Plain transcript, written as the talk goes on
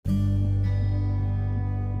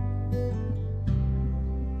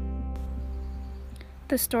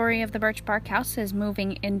the story of the birch bark house is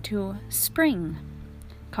moving into spring,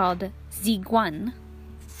 called Ziguan.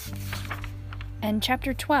 And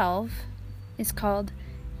chapter 12 is called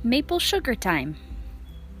Maple Sugar Time.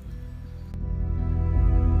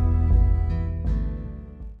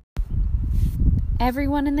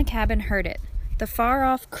 Everyone in the cabin heard it, the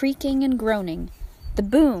far-off creaking and groaning, the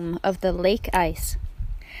boom of the lake ice.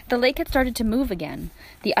 The lake had started to move again.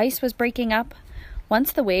 The ice was breaking up.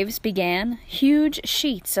 Once the waves began, huge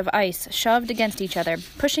sheets of ice shoved against each other,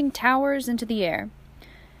 pushing towers into the air.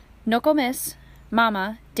 Nokomis,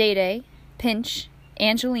 Mama, Dede, Pinch,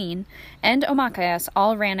 Angeline, and Omakayas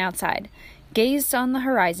all ran outside, gazed on the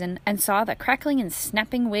horizon, and saw the crackling and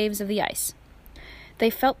snapping waves of the ice. They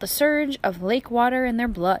felt the surge of lake water in their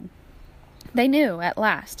blood. They knew, at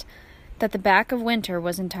last, that the back of winter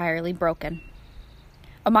was entirely broken.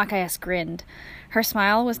 Omakayas grinned. Her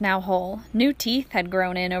smile was now whole. New teeth had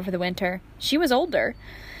grown in over the winter. She was older.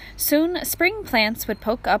 Soon, spring plants would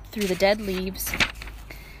poke up through the dead leaves.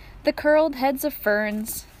 The curled heads of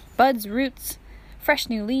ferns, buds, roots, fresh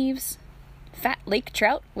new leaves. Fat lake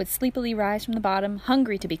trout would sleepily rise from the bottom,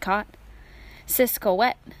 hungry to be caught.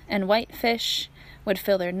 Cisco-wet and white fish would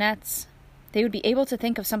fill their nets. They would be able to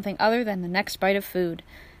think of something other than the next bite of food.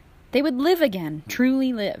 They would live again,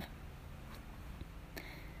 truly live.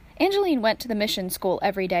 Angeline went to the mission school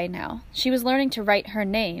every day now. She was learning to write her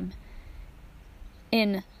name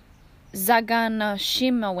in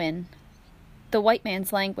Zaganoshimawan, the white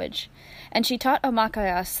man's language, and she taught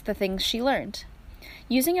Omakayas the things she learned.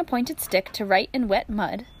 Using a pointed stick to write in wet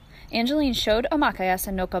mud, Angeline showed Omakayas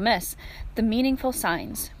and Nokomis the meaningful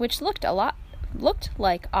signs, which looked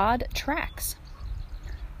like odd tracks.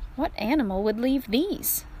 What animal would leave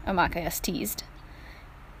these? Omakayas teased.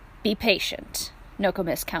 Be patient,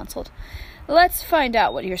 Nokomis counseled. Let's find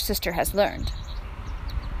out what your sister has learned.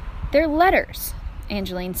 They're letters,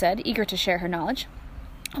 Angeline said, eager to share her knowledge.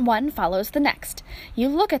 One follows the next. You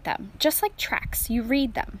look at them, just like tracks. You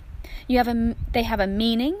read them. They have a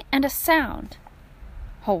meaning and a sound.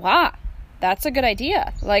 Hoa! That's a good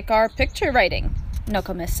idea, like our picture writing,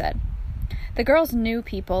 Nokomis said. The girls knew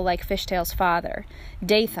people like Fishtail's father,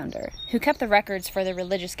 Day Thunder, who kept the records for the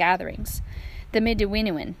religious gatherings, the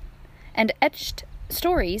Midiwiniwin, and etched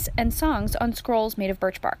stories and songs on scrolls made of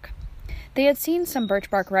birch bark. They had seen some birch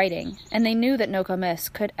bark writing, and they knew that Nokomis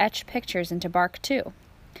could etch pictures into bark too.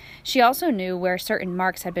 She also knew where certain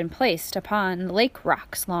marks had been placed upon lake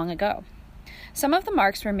rocks long ago. Some of the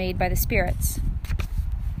marks were made by the spirits.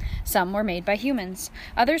 Some were made by humans.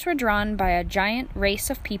 Others were drawn by a giant race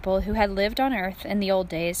of people who had lived on Earth in the old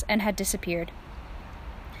days and had disappeared.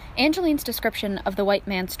 Angeline's description of the white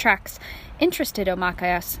man's tracks interested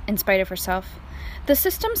Omakayas in spite of herself. The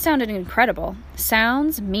system sounded incredible.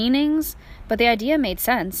 Sounds, meanings, but the idea made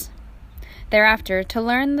sense. Thereafter, to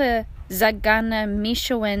learn the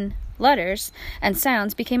Zaganamishowan letters and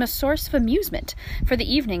sounds became a source of amusement, for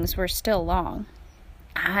the evenings were still long.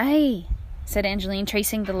 Aye, said Angeline,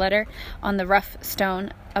 tracing the letter on the rough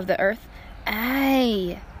stone of the earth.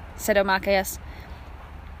 Aye, said Omakayas.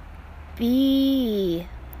 B,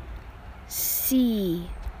 C,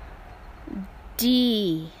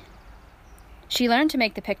 D. She learned to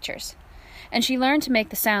make the pictures, and she learned to make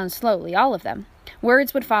the sounds slowly, all of them.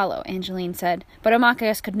 Words would follow, Angeline said, but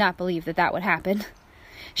Omakayas could not believe that would happen.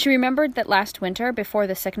 She remembered that last winter, before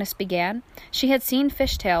the sickness began, she had seen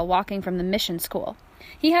Fishtail walking from the mission school.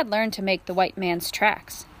 He had learned to make the white man's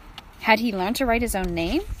tracks. Had he learned to write his own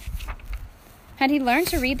name? Had he learned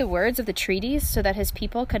to read the words of the treaties so that his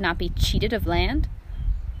people could not be cheated of land?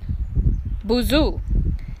 Buzu,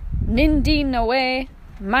 Nindi Noe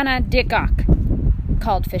Manadikak,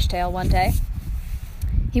 called Fishtail one day.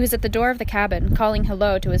 He was at the door of the cabin, calling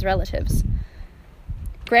hello to his relatives.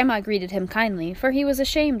 Grandma greeted him kindly, for he was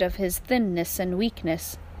ashamed of his thinness and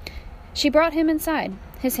weakness. She brought him inside.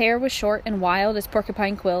 His hair was short and wild as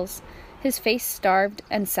porcupine quills, his face starved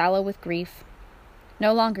and sallow with grief.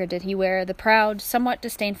 No longer did he wear the proud, somewhat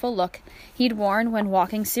disdainful look he'd worn when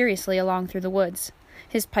walking seriously along through the woods,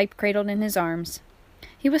 his pipe cradled in his arms.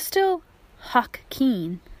 He was still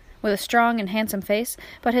hawk-keen, with a strong and handsome face,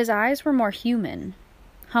 but his eyes were more human,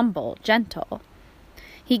 humble, gentle.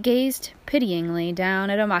 He gazed pityingly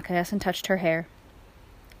down at Omakayas and touched her hair.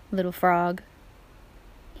 Little frog,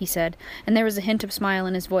 he said, and there was a hint of smile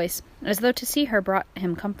in his voice, as though to see her brought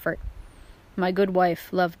him comfort. My good wife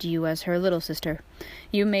loved you as her little sister.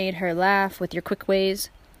 You made her laugh with your quick ways.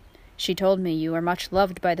 She told me you were much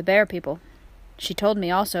loved by the bear people. She told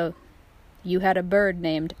me also you had a bird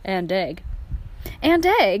named Andegg.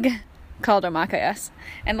 Andegg, called Omakayas,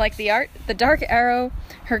 and like the dark arrow,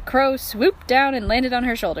 her crow swooped down and landed on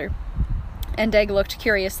her shoulder. Endeg looked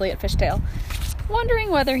curiously at Fishtail, wondering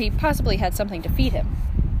whether he possibly had something to feed him.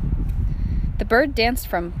 The bird danced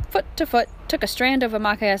from foot to foot, took a strand of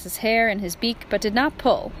Omakayas's hair in his beak, but did not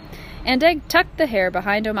pull. Endeg tucked the hair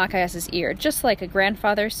behind Omakayas's ear, just like a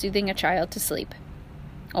grandfather soothing a child to sleep.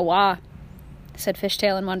 "Owa," said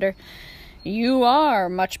Fishtail in wonder. "You are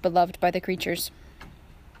much beloved by the creatures."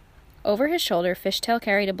 Over his shoulder, Fishtail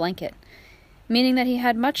carried a blanket, meaning that he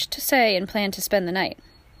had much to say and planned to spend the night.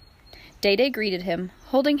 Day greeted him,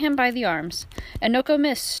 holding him by the arms, and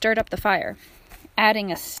Nokomis stirred up the fire,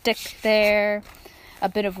 adding a stick there, a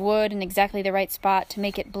bit of wood in exactly the right spot to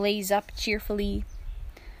make it blaze up cheerfully.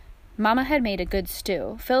 Mama had made a good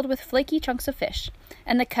stew, filled with flaky chunks of fish,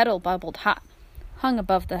 and the kettle bubbled hot, hung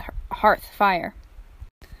above the hearth fire.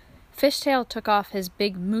 Fishtail took off his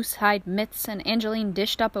big moose-hide mitts, and Angeline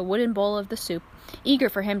dished up a wooden bowl of the soup, eager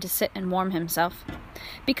for him to sit and warm himself.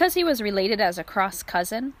 Because he was related as a cross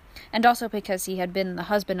cousin, and also because he had been the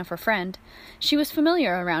husband of her friend, she was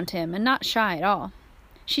familiar around him and not shy at all.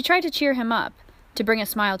 She tried to cheer him up, to bring a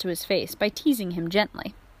smile to his face, by teasing him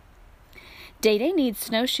gently. "Day needs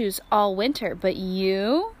snowshoes all winter, but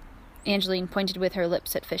you?" Angeline pointed with her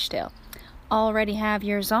lips at Fishtail. "Already have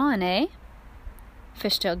yours on, eh?"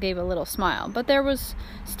 Fishtail gave a little smile, but there was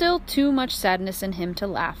still too much sadness in him to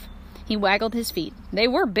laugh. He waggled his feet. They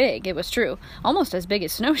were big, it was true, almost as big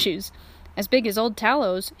as snowshoes, as big as old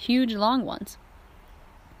Tallow's huge long ones.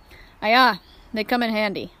 "Aye, they come in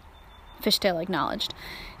handy," Fishtail acknowledged.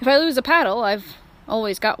 "If I lose a paddle, I've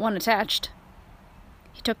always got one attached."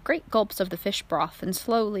 He took great gulps of the fish broth, and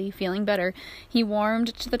slowly, feeling better, he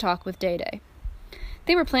warmed to the talk with Day.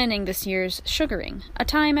 They were planning this year's sugaring, a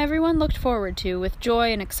time everyone looked forward to with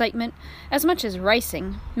joy and excitement, as much as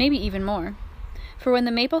ricing, maybe even more. For when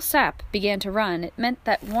the maple sap began to run, it meant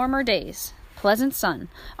that warmer days, pleasant sun,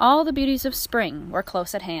 all the beauties of spring were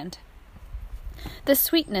close at hand. The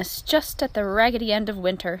sweetness just at the raggedy end of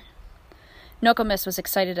winter. Nokomis was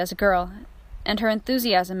excited as a girl, and her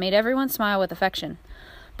enthusiasm made everyone smile with affection.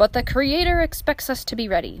 "But the Creator expects us to be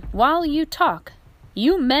ready. While you talk,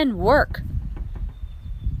 you men work."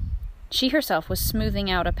 She herself was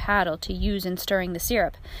smoothing out a paddle to use in stirring the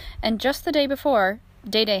syrup, and just the day before,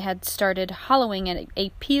 Day had started hollowing a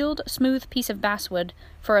peeled, smooth piece of basswood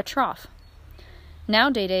for a trough. Now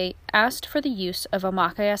Day asked for the use of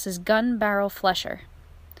Omakayas's gun barrel flesher.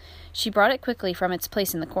 She brought it quickly from its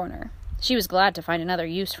place in the corner. She was glad to find another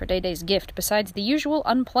use for Day's gift besides the usual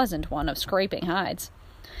unpleasant one of scraping hides.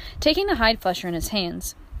 Taking the hide flesher in his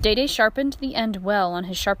hands, Day sharpened the end well on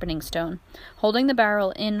his sharpening stone, holding the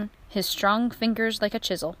barrel in his strong fingers like a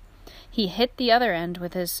chisel. He hit the other end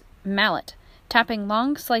with his mallet, tapping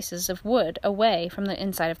long slices of wood away from the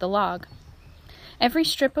inside of the log. Every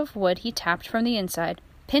strip of wood he tapped from the inside,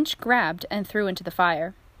 Pinch grabbed and threw into the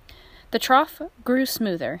fire. The trough grew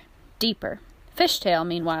smoother, deeper. Fishtail,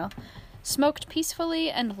 meanwhile, smoked peacefully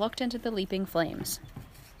and looked into the leaping flames.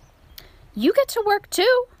 "You get to work,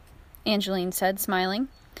 too," Angeline said, smiling.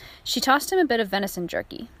 She tossed him a bit of venison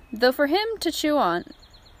jerky, though for him to chew on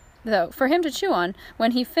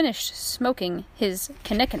when he finished smoking his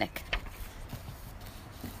kinnikinnick.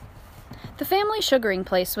 The family sugaring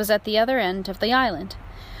place was at the other end of the island.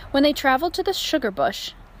 When they traveled to the sugar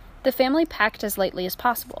bush, the family packed as lightly as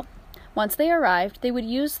possible. Once they arrived, they would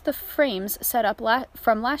use the frames set up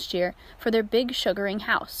from last year for their big sugaring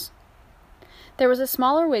house. There was a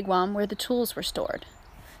smaller wigwam where the tools were stored.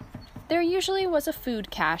 There usually was a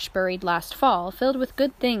food cache buried last fall, filled with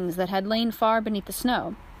good things that had lain far beneath the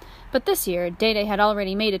snow. But this year, Day had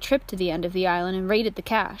already made a trip to the end of the island and raided the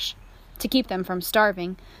cache. To keep them from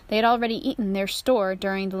starving, they had already eaten their store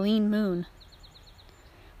during the lean moon.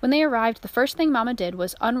 When they arrived, the first thing Mama did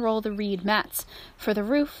was unroll the reed mats for the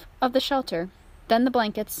roof of the shelter, then the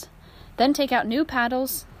blankets, then take out new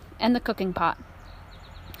paddles and the cooking pot.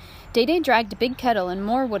 Day dragged a big kettle and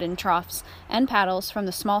more wooden troughs and paddles from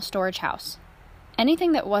the small storage house.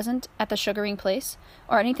 Anything that wasn't at the sugaring place,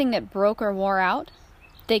 or anything that broke or wore out,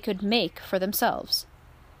 they could make for themselves.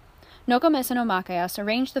 Nokomis and Omakayas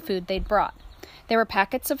arranged the food they'd brought. There were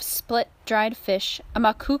packets of split dried fish, a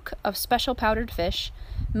makuk of special powdered fish,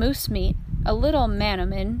 moose meat, a little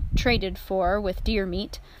mannamin traded for with deer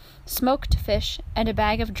meat, smoked fish, and a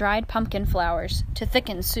bag of dried pumpkin flowers to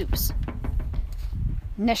thicken soups.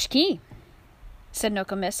 "Neshki," said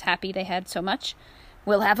Nokomis, happy they had so much.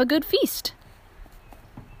 "We'll have a good feast."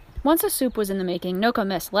 Once the soup was in the making,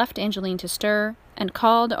 Nokomis left Angeline to stir and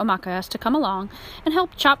called Omakayas to come along and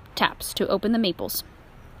help chop taps to open the maples.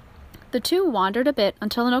 The two wandered a bit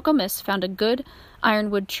until Nokomis found a good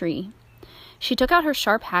ironwood tree. She took out her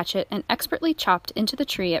sharp hatchet and expertly chopped into the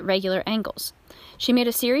tree at regular angles. She made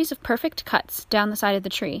a series of perfect cuts down the side of the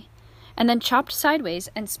tree, and then chopped sideways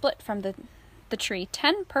and split from the tree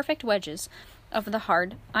 10 perfect wedges of the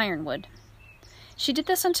hard ironwood. She did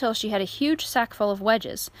this until she had a huge sack full of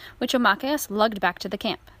wedges, which Omakayas lugged back to the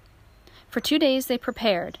camp. For 2 days they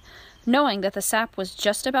prepared, knowing that the sap was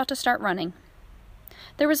just about to start running.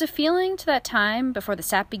 There was a feeling to that time, before the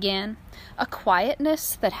sap began, a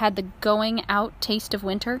quietness that had the going-out taste of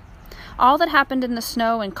winter. All that happened in the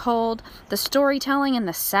snow and cold, the storytelling and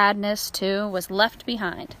the sadness, too, was left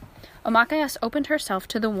behind. Omakayas opened herself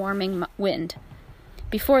to the warming wind.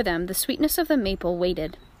 Before them, the sweetness of the maple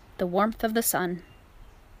waited, the warmth of the sun.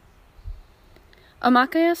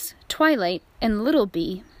 Omakayas, Twilight, and Little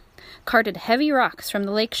Bee carted heavy rocks from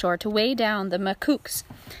the lakeshore to weigh down the makooks,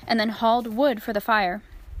 and then hauled wood for the fire.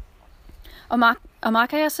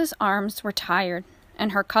 Omakayas's arms were tired,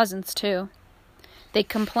 and her cousins too. They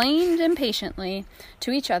complained impatiently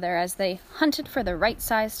to each other as they hunted for the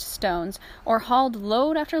right-sized stones, or hauled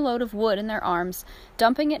load after load of wood in their arms,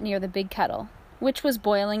 dumping it near the big kettle, which was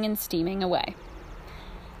boiling and steaming away.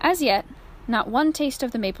 As yet, not one taste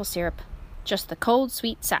of the maple syrup, just the cold,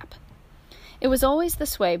 sweet sap. It was always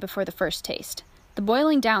this way before the first taste. The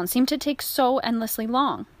boiling down seemed to take so endlessly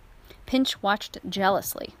long. Pinch watched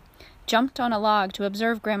jealously, jumped on a log to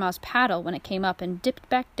observe Grandma's paddle when it came up, and dipped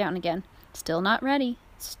back down again. Still not ready.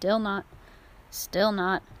 Still not. Still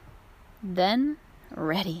not. Then,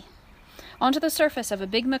 ready. Onto the surface of a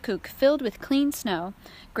big makook filled with clean snow,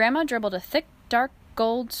 Grandma dribbled a thick, dark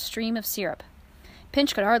gold stream of syrup.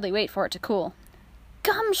 Pinch could hardly wait for it to cool.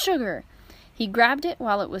 Gum sugar! He grabbed it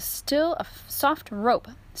while it was still a soft rope,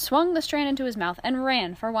 swung the strand into his mouth, and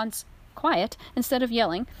ran, for once, quiet, instead of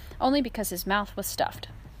yelling, only because his mouth was stuffed.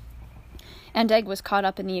 And Egg was caught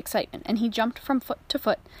up in the excitement, and he jumped from foot to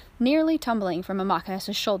foot, nearly tumbling from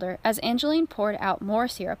Omakayas' shoulder as Angeline poured out more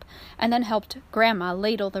syrup, and then helped Grandma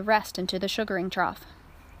ladle the rest into the sugaring trough.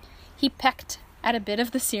 He pecked at a bit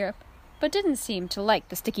of the syrup, but didn't seem to like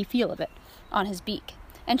the sticky feel of it on his beak,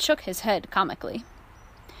 and shook his head comically.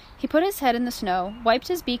 He put his head in the snow, wiped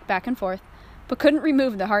his beak back and forth, but couldn't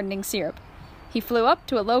remove the hardening syrup. He flew up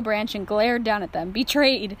to a low branch and glared down at them,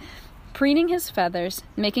 betrayed, preening his feathers,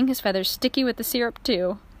 making his feathers sticky with the syrup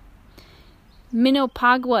too.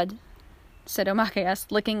 Minopagwad, said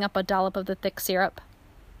Omakayas, licking up a dollop of the thick syrup.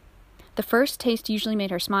 The first taste usually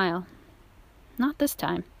made her smile. Not this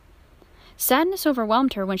time. Sadness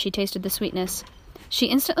overwhelmed her when she tasted the sweetness. She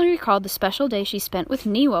instantly recalled the special day she spent with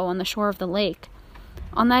Niwo on the shore of the lake.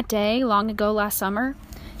 On that day, long ago last summer,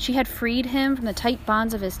 she had freed him from the tight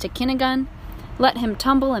bonds of his Tikinagun, let him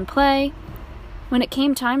tumble and play. When it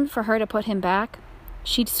came time for her to put him back,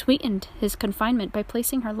 she'd sweetened his confinement by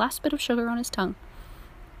placing her last bit of sugar on his tongue.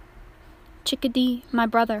 Chickadee, my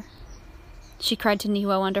brother, she cried to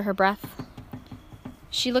Niwo under her breath.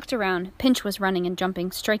 She looked around. Pinch was running and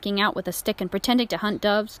jumping, striking out with a stick and pretending to hunt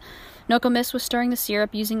doves. Nokomis was stirring the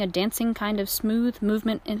syrup using a dancing kind of smooth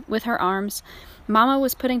movement with her arms. Mama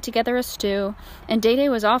was putting together a stew, and Dede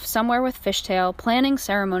was off somewhere with Fishtail, planning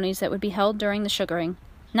ceremonies that would be held during the sugaring,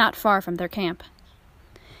 not far from their camp.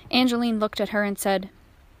 Angeline looked at her and said,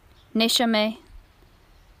 Neshame,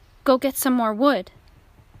 go get some more wood.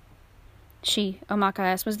 She,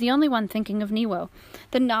 Omakayas, was the only one thinking of Niwo.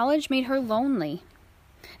 The knowledge made her lonely.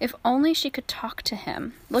 If only she could talk to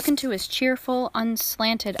him, look into his cheerful,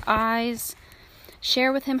 unslanted eyes,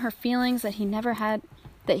 share with him her feelings that he never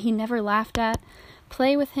laughed at,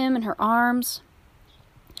 play with him in her arms.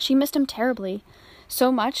 She missed him terribly,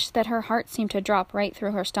 so much that her heart seemed to drop right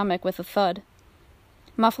through her stomach with a thud.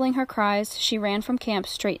 Muffling her cries, she ran from camp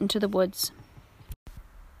straight into the woods.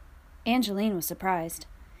 Angeline was surprised.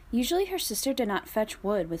 Usually her sister did not fetch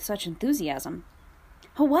wood with such enthusiasm.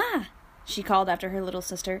 Hurrah! She called after her little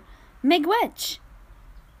sister. Megwetch!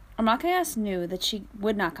 Omakayas knew that she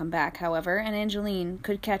would not come back, however, and Angeline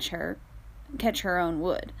could catch her own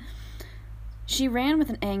wood. She ran with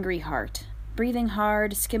an angry heart, breathing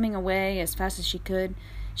hard, skimming away as fast as she could.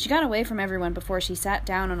 She got away from everyone before she sat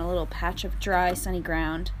down on a little patch of dry, sunny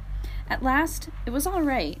ground. At last, it was all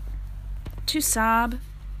right to sob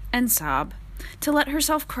and sob, to let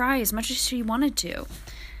herself cry as much as she wanted to.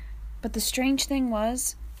 But the strange thing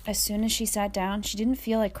was, as soon as she sat down, she didn't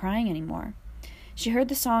feel like crying anymore. She heard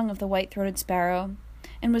the song of the white-throated sparrow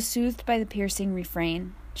and was soothed by the piercing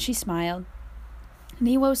refrain. She smiled.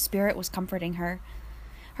 Niwo's spirit was comforting her.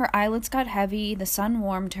 Her eyelids got heavy, the sun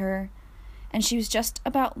warmed her, and she was just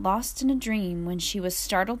about lost in a dream when she was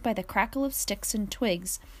startled by the crackle of sticks and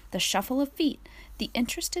twigs, the shuffle of feet, the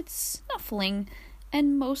interested snuffling,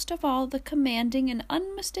 and most of all the commanding and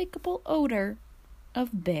unmistakable odor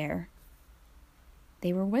of bear.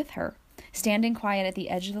 They were with her, Standing quiet at the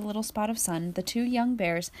edge of the little spot of sun, the two young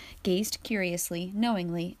bears gazed curiously,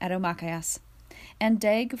 knowingly, at Omakayas. And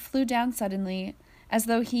Dag flew down suddenly, as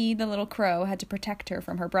though he, the little crow, had to protect her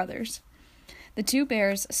from her brothers. The two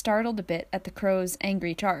bears startled a bit at the crow's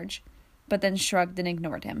angry charge, but then shrugged and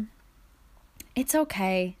ignored him. "It's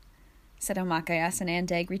okay," said Omakayas, and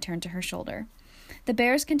Andag returned to her shoulder. The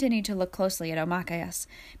bears continued to look closely at Omakayas,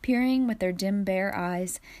 peering with their dim bear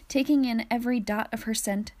eyes, taking in every dot of her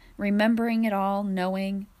scent, remembering it all,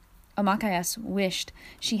 knowing. Omakayas wished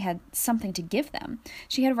she had something to give them.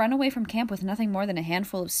 She had run away from camp with nothing more than a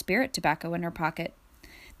handful of spirit tobacco in her pocket.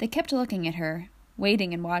 They kept looking at her,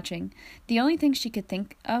 waiting and watching. The only thing she could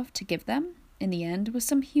think of to give them, in the end, was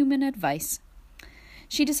some human advice.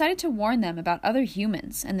 She decided to warn them about other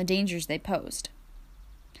humans and the dangers they posed.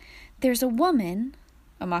 "There's a woman,"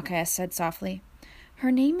 Omakayas said softly.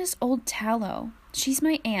 "Her name is Old Tallow. She's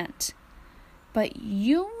my aunt. But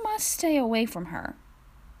you must stay away from her."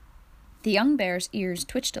 The young bear's ears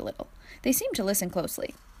twitched a little. They seemed to listen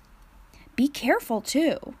closely. "Be careful,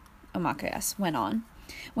 too," Omakayas went on.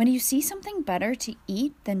 "When you see something better to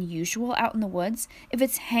eat than usual out in the woods, if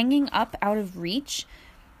it's hanging up out of reach,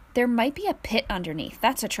 there might be a pit underneath.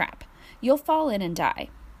 That's a trap. You'll fall in and die.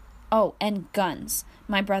 Oh, and guns.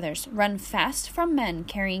 My brothers, run fast from men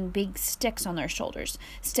carrying big sticks on their shoulders.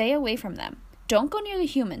 Stay away from them. Don't go near the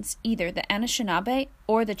humans, either the Anishinaabe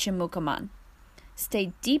or the Chimukaman.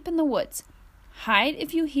 Stay deep in the woods. Hide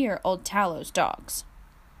if you hear Old Tallow's dogs."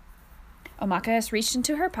 Omakayas reached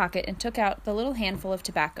into her pocket and took out the little handful of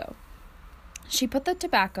tobacco. She put the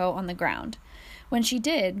tobacco on the ground. When she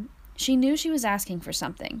did, she knew she was asking for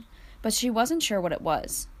something, but she wasn't sure what it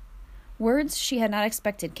was. Words she had not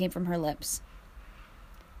expected came from her lips.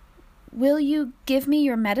 "Will you give me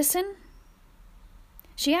your medicine?"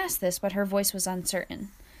 She asked this, but her voice was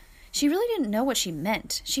uncertain. She really didn't know what she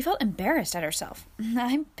meant. She felt embarrassed at herself.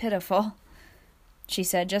 "I'm pitiful," she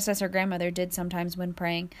said, just as her grandmother did sometimes when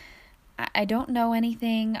praying. I don't know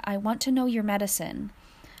anything. I want to know your medicine.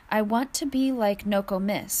 I want to be like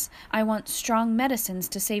Nokomis. I want strong medicines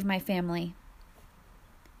to save my family."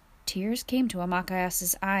 Tears came to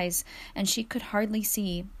Omakayas's eyes, and she could hardly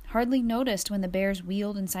see, hardly noticed when the bears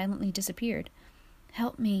wheeled and silently disappeared.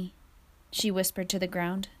 "Help me," she whispered to the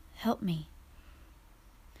ground. "Help me."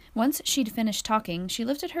 Once she'd finished talking, she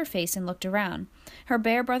lifted her face and looked around. Her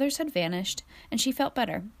bear brothers had vanished, and she felt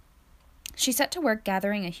better. She set to work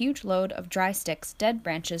gathering a huge load of dry sticks, dead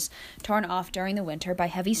branches, torn off during the winter by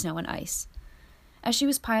heavy snow and ice. As she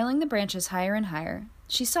was piling the branches higher and higher,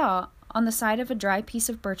 she saw, on the side of a dry piece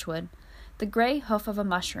of birchwood, the gray hoof of a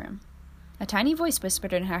mushroom. A tiny voice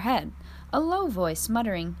whispered in her head, a low voice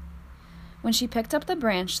muttering. When she picked up the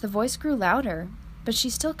branch, the voice grew louder, but she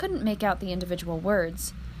still couldn't make out the individual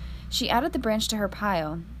words. She added the branch to her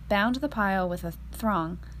pile, bound the pile with a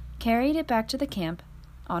thong, carried it back to the camp,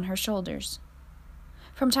 on her shoulders.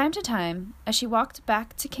 From time to time, as she walked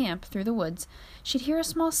back to camp through the woods, she'd hear a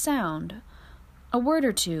small sound, a word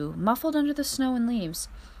or two, muffled under the snow and leaves.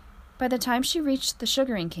 By the time she reached the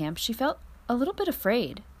sugaring camp, she felt a little bit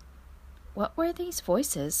afraid. What were these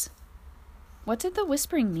voices? What did the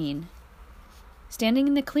whispering mean? Standing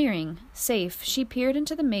in the clearing, safe, she peered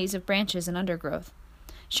into the maze of branches and undergrowth.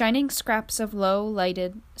 Shining scraps of snow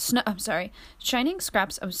lighted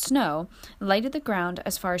the ground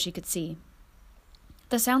as far as she could see.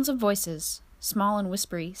 The sounds of voices, small and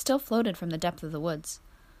whispery, still floated from the depth of the woods.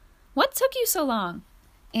 "What took you so long?"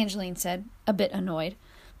 Angeline said, a bit annoyed.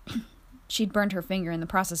 She'd burned her finger in the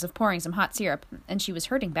process of pouring some hot syrup, and she was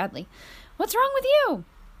hurting badly. "What's wrong with you?"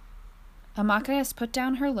 Omakayas put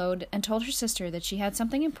down her load and told her sister that she had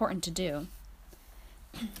something important to do.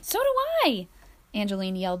 "So do I!"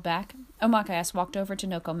 Angeline yelled back. Omakayas walked over to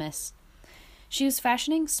Nokomis. She was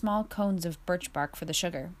fashioning small cones of birch bark for the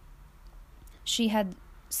sugar. She had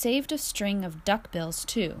saved a string of duckbills,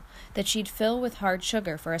 too, that she'd fill with hard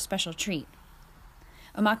sugar for a special treat.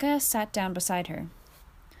 Omakayas sat down beside her.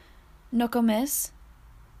 "Nokomis,"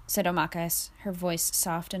 said Omakayas, her voice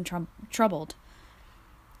soft and troubled.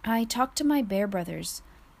 "I talked to my bear brothers.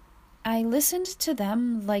 I listened to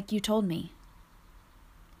them like you told me."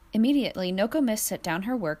 Immediately, Nokomis set down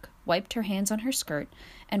her work, wiped her hands on her skirt,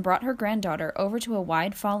 and brought her granddaughter over to a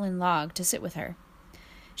wide fallen log to sit with her.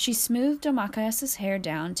 She smoothed Omakayas's hair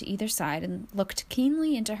down to either side and looked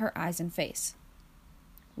keenly into her eyes and face.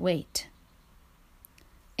 "Wait."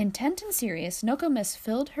 Intent and serious, Nokomis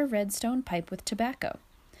filled her red stone pipe with tobacco.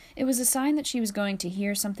 It was a sign that she was going to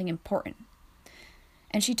hear something important.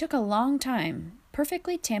 And she took a long time,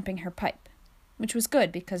 perfectly tamping her pipe, which was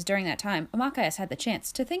good because during that time, Omakayas had the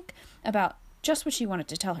chance to think about just what she wanted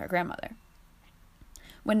to tell her grandmother.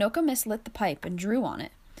 When Nokomis lit the pipe and drew on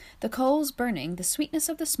it, the coals burning, the sweetness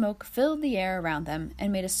of the smoke filled the air around them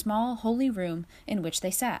and made a small, holy room in which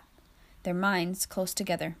they sat, their minds close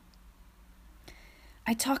together.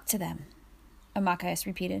 "I talked to them," Amakayas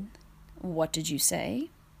repeated. "What did you say?"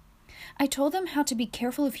 "I told them how to be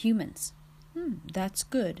careful of humans." That's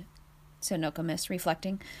good," said Nokomis,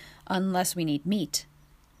 reflecting. "Unless we need meat.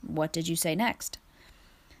 What did you say next?"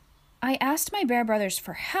 "I asked my bear brothers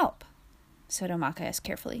for help," said Amakayas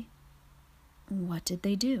carefully. "What did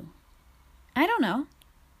they do?" "I don't know."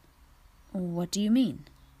 "What do you mean?"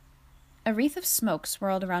 A wreath of smoke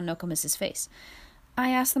swirled around Nokomis's face. "I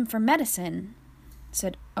asked them for medicine,"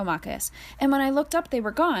 said Amakayas, "and when I looked up they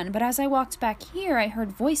were gone, but as I walked back here I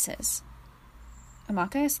heard voices."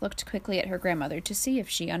 Amakayas looked quickly at her grandmother to see if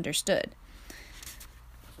she understood.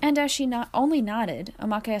 And as she only nodded,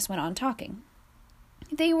 Amakayas went on talking.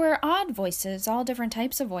 "They were odd voices, all different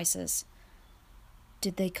types of voices."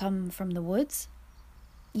 "Did they come from the woods?"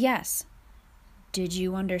 "Yes." "Did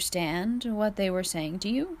you understand what they were saying to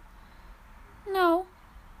you?" "No."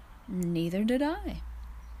 "Neither did I,"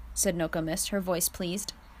 said Nokomis, her voice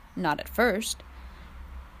pleased. "Not at first."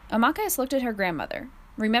 Amakayas looked at her grandmother,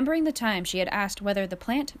 remembering the time she had asked whether the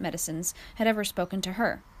plant medicines had ever spoken to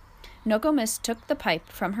her. Nokomis took the pipe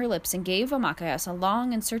from her lips and gave Amakayas a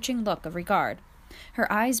long and searching look of regard.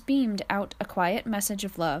 Her eyes beamed out a quiet message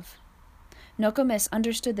of love. Nokomis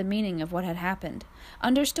understood the meaning of what had happened,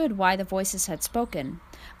 understood why the voices had spoken,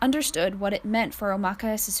 understood what it meant for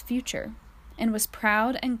Amakayas' future, and was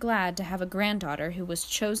proud and glad to have a granddaughter who was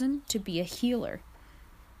chosen to be a healer.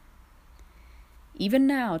 "Even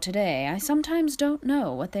now, today, I sometimes don't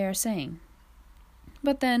know what they are saying.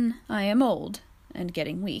 But then I am old and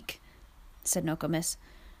getting weak," said Nokomis.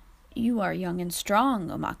 "You are young and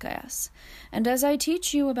strong, Amakayas, and as I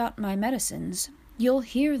teach you about my medicines, you'll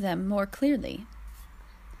hear them more clearly."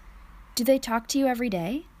 "Do they talk to you every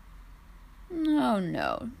day?" "Oh,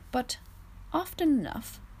 no, but often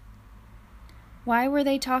enough." "Why were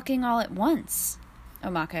they talking all at once?"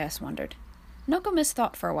 Amakayas wondered. Nokomis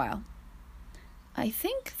thought for a while. "I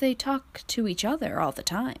think they talk to each other all the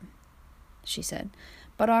time," she said,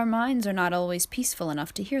 "but our minds are not always peaceful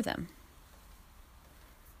enough to hear them."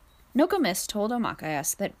 Nokomis told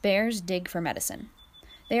Amakayas that bears dig for medicine.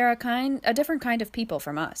 They are a different kind of people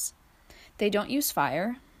from us. They don't use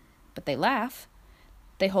fire, but they laugh.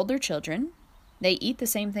 They hold their children. They eat the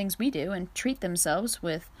same things we do and treat themselves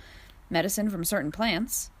with medicine from certain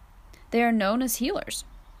plants. They are known as healers.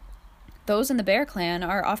 Those in the bear clan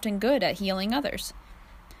are often good at healing others.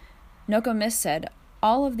 Nokomis said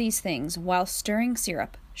all of these things while stirring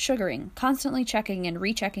syrup, sugaring, constantly checking and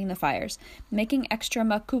rechecking the fires, making extra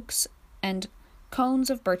makuks and cones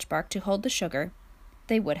of birch bark to hold the sugar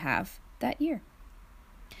they would have that year.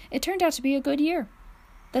 It turned out to be a good year.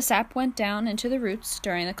 The sap went down into the roots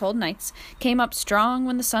during the cold nights, came up strong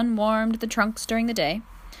when the sun warmed the trunks during the day.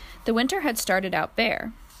 The winter had started out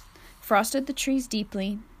bare, frosted the trees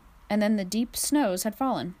deeply, and then the deep snows had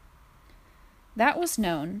fallen. That was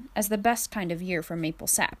known as the best kind of year for maple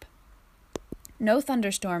sap. No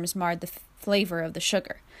thunderstorms marred the flavor of the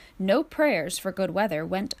sugar. No prayers for good weather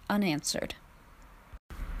went unanswered.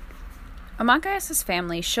 Amakayas'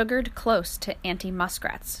 family sugared close to Auntie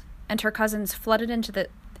Muskrat's, and her cousins flooded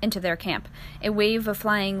into their camp, a wave of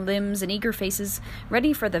flying limbs and eager faces,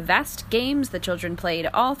 ready for the vast games the children played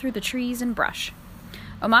all through the trees and brush.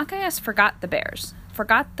 Amakayas forgot the bears,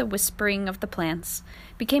 forgot the whispering of the plants,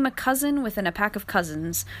 became a cousin within a pack of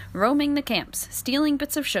cousins, roaming the camps, stealing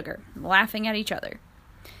bits of sugar, laughing at each other.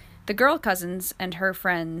 The girl cousins and her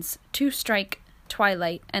friends, Two Strike,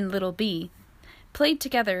 Twilight, and Little Bee, played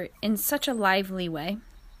together in such a lively way.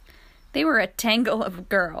 They were a tangle of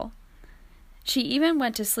girl. She even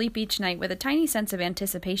went to sleep each night with a tiny sense of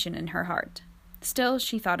anticipation in her heart. Still,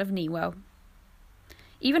 she thought of Niwo.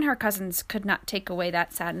 Even her cousins could not take away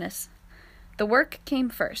that sadness. The work came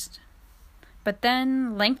first. But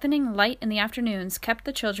then, lengthening light in the afternoons kept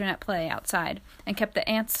the children at play outside, and kept the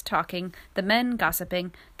aunts talking, the men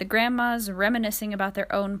gossiping, the grandmas reminiscing about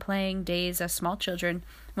their own playing days as small children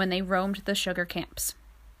when they roamed the sugar camps.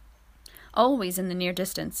 Always in the near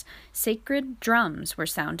distance, sacred drums were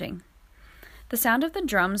sounding. The sound of the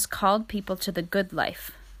drums called people to the good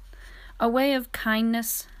life, a way of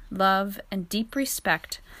kindness, love, and deep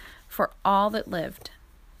respect for all that lived.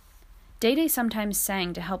 Day sometimes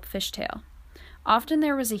sang to help Fishtail. Often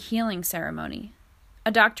there was a healing ceremony,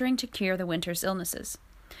 a doctoring to cure the winter's illnesses.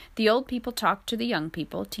 The old people talked to the young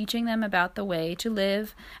people, teaching them about the way to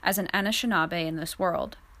live as an Anishinaabe in this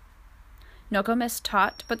world. Nokomis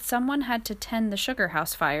taught, but someone had to tend the sugar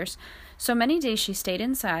house fires, so many days she stayed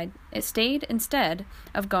inside. It stayed instead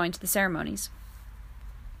of going to the ceremonies.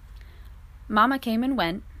 Mama came and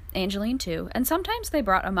went, Angeline too, and sometimes they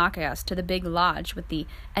brought Omakayas to the big lodge with the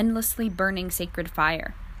endlessly burning sacred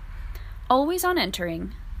fire. Always on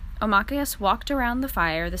entering, Omakayas walked around the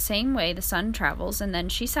fire the same way the sun travels, and then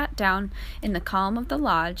she sat down in the calm of the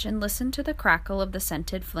lodge and listened to the crackle of the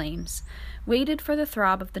scented flames, waited for the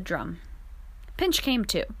throb of the drum. Pinch came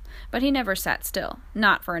too, but he never sat still,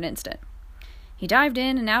 not for an instant. He dived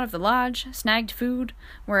in and out of the lodge, snagged food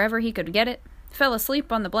wherever he could get it, fell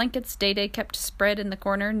asleep on the blankets Day kept spread in the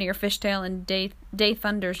corner near Fishtail and Day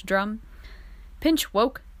Thunder's drum. Pinch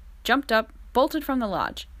woke, jumped up, bolted from the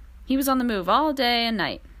lodge. He was on the move all day and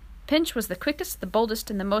night. Pinch was the quickest, the boldest,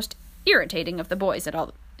 and the most irritating of the boys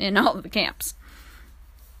in all of the camps.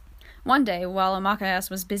 One day, while Omakayas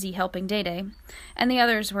was busy helping Day and the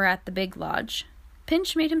others were at the big lodge,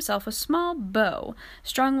 Pinch made himself a small bow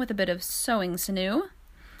strung with a bit of sewing sinew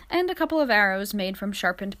and a couple of arrows made from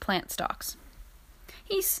sharpened plant stalks.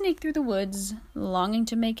 He sneaked through the woods, longing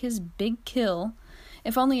to make his big kill.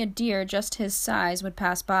 If only a deer just his size would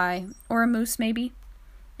pass by, or a moose maybe.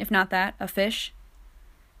 If not that, a fish.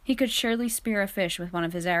 He could surely spear a fish with one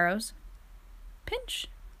of his arrows. Pinch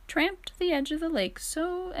tramped the edge of the lake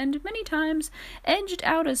and many times edged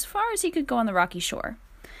out as far as he could go on the rocky shore.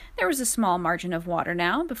 There was a small margin of water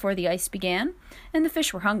now before the ice began, and the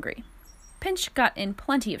fish were hungry. Pinch got in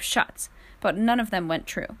plenty of shots, but none of them went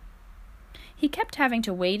true. He kept having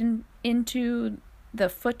to wade into the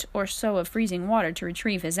foot or so of freezing water to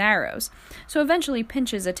retrieve his arrows, so eventually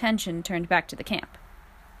Pinch's attention turned back to the camp.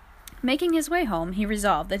 Making his way home, he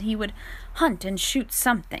resolved that he would hunt and shoot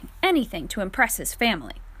something, anything to impress his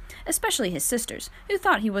family, especially his sisters, who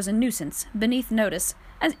thought he was a nuisance, beneath notice,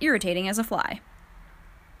 as irritating as a fly.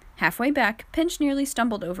 Halfway back, Pinch nearly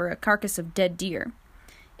stumbled over a carcass of dead deer.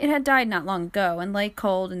 It had died not long ago, and lay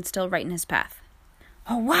cold and still right in his path.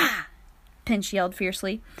 "Hurrah!" Pinch yelled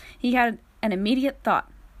fiercely. He had an immediate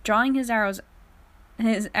thought, drawing his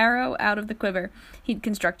arrow out of the quiver he'd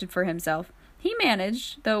constructed for himself. He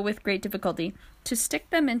managed, though with great difficulty, to stick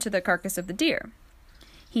them into the carcass of the deer.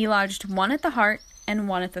 He lodged one at the heart and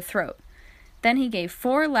one at the throat. Then he gave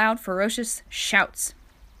 4 loud, ferocious shouts.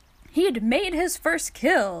 He'd made his first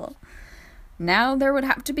kill. Now there would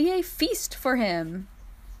have to be a feast for him.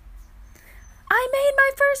 "I made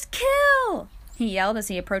my first kill!" he yelled as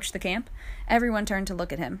he approached the camp. Everyone turned to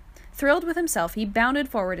look at him. Thrilled with himself, he bounded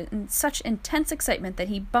forward in such intense excitement that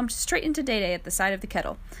he bumped straight into Day at the side of the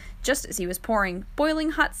kettle, just as he was pouring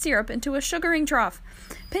boiling hot syrup into a sugaring trough.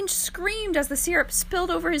 Pinch screamed as the syrup spilled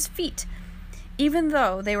over his feet. Even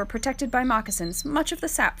though they were protected by moccasins, much of the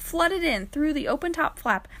sap flooded in through the open top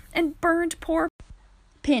flap and burned poor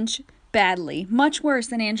Pinch badly, much worse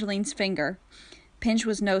than Angeline's finger. Pinch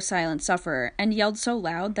was no silent sufferer, and yelled so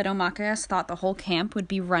loud that Omakayas thought the whole camp would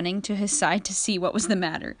be running to his side to see what was the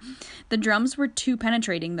matter. The drums were too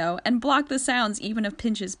penetrating, though, and blocked the sounds even of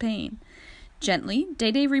Pinch's pain. Gently,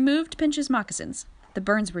 Day removed Pinch's moccasins. The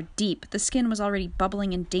burns were deep, the skin was already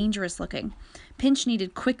bubbling and dangerous looking. Pinch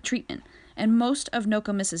needed quick treatment, and most of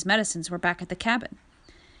Nokomiss's medicines were back at the cabin.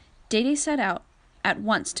 Day set out at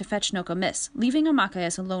once to fetch Nokomis, leaving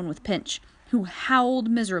Omakayas alone with Pinch, who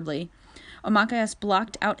howled miserably. Omakayas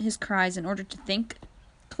blocked out his cries in order to think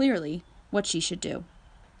clearly what she should do.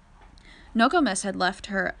 Nokomis had left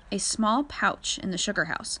her a small pouch in the sugar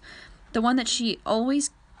house, the one that she always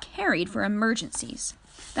carried for emergencies.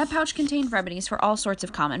 That pouch contained remedies for all sorts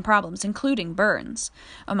of common problems, including burns.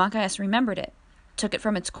 Omakayas remembered it, took it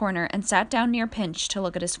from its corner, and sat down near Pinch to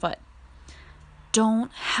look at his foot.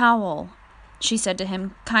 "Don't howl," she said to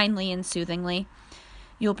him kindly and soothingly.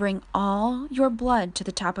 "You'll bring all your blood to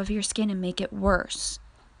the top of your skin and make it worse."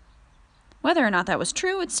 Whether or not that was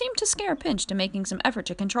true, it seemed to scare Pinch to making some effort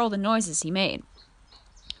to control the noises he made.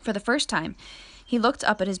 For the first time, he looked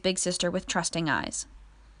up at his big sister with trusting eyes.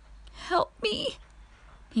 "Help me,"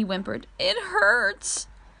 he whimpered. "It hurts."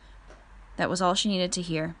 That was all she needed to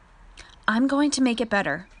hear. "I'm going to make it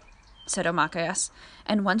better," said Omakayas,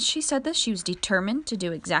 and once she said this, she was determined to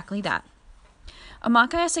do exactly that.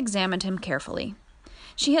 Omakayas examined him carefully.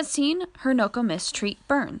 She had seen her Nokomis treat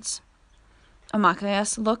burns.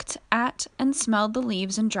 Omakayas looked at and smelled the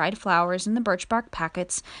leaves and dried flowers in the birch bark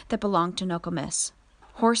packets that belonged to Nokomis.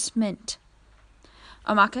 Horse mint.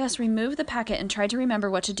 Omakayas removed the packet and tried to remember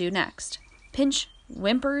what to do next. Pinch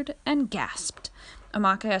whimpered and gasped.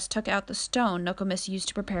 Omakayas took out the stone Nokomis used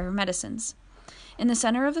to prepare her medicines. In the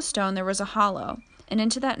center of the stone there was a hollow, and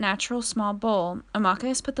into that natural small bowl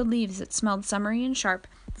Omakayas put the leaves that smelled summery and sharp,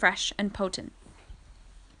 fresh and potent.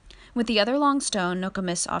 With the other long stone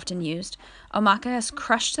Nokomis often used, Omakayas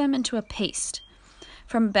crushed them into a paste.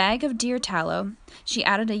 From a bag of deer tallow, she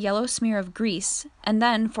added a yellow smear of grease, and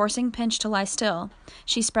then, forcing Pinch to lie still,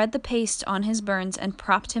 she spread the paste on his burns and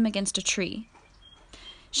propped him against a tree.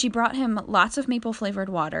 She brought him lots of maple-flavored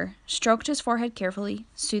water, stroked his forehead carefully,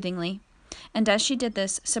 soothingly, and as she did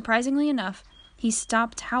this, surprisingly enough, he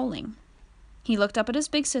stopped howling. He looked up at his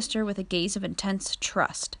big sister with a gaze of intense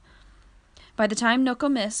trust. By the time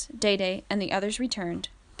Nokomis, Dede, and the others returned,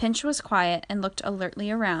 Pinch was quiet and looked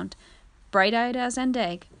alertly around, bright-eyed as an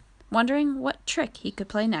egg, wondering what trick he could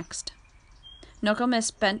play next.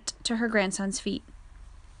 Nokomis bent to her grandson's feet,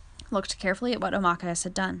 looked carefully at what Omakayas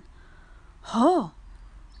had done. "Oh,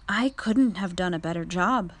 I couldn't have done a better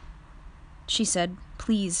job," she said,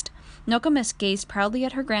 pleased. Nokomis gazed proudly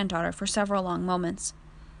at her granddaughter for several long moments.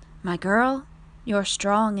 "My girl, you're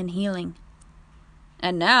strong and healing."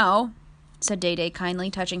 "And now," said Dede kindly,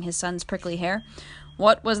 touching his son's prickly hair,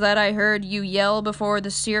 "what was that I heard you yell before the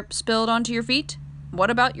syrup spilled onto your feet? What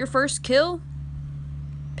about your first kill?"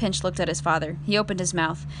 Pinch looked at his father. He opened his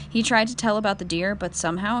mouth. He tried to tell about the deer, but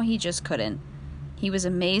somehow he just couldn't. He was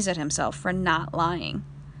amazed at himself for not lying.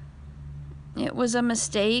 "It was a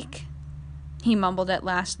mistake," he mumbled at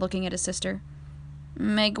last, looking at his sister.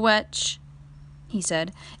 "Megwetch," he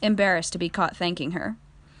said, embarrassed to be caught thanking her.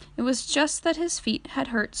 It was just that his feet had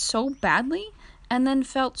hurt so badly and then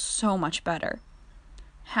felt so much better.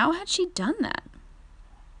 How had she done that?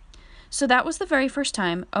 So that was the very first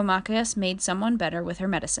time Omakayas made someone better with her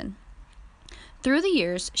medicine. Through the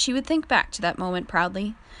years, she would think back to that moment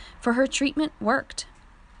proudly, for her treatment worked.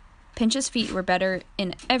 Pinch's feet were better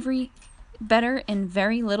in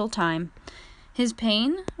very little time. His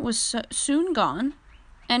pain was soon gone,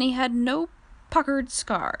 and he had no puckered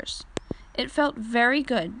scars. It felt very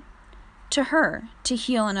good to her to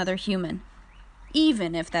heal another human,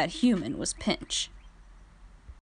 even if that human was Pinch.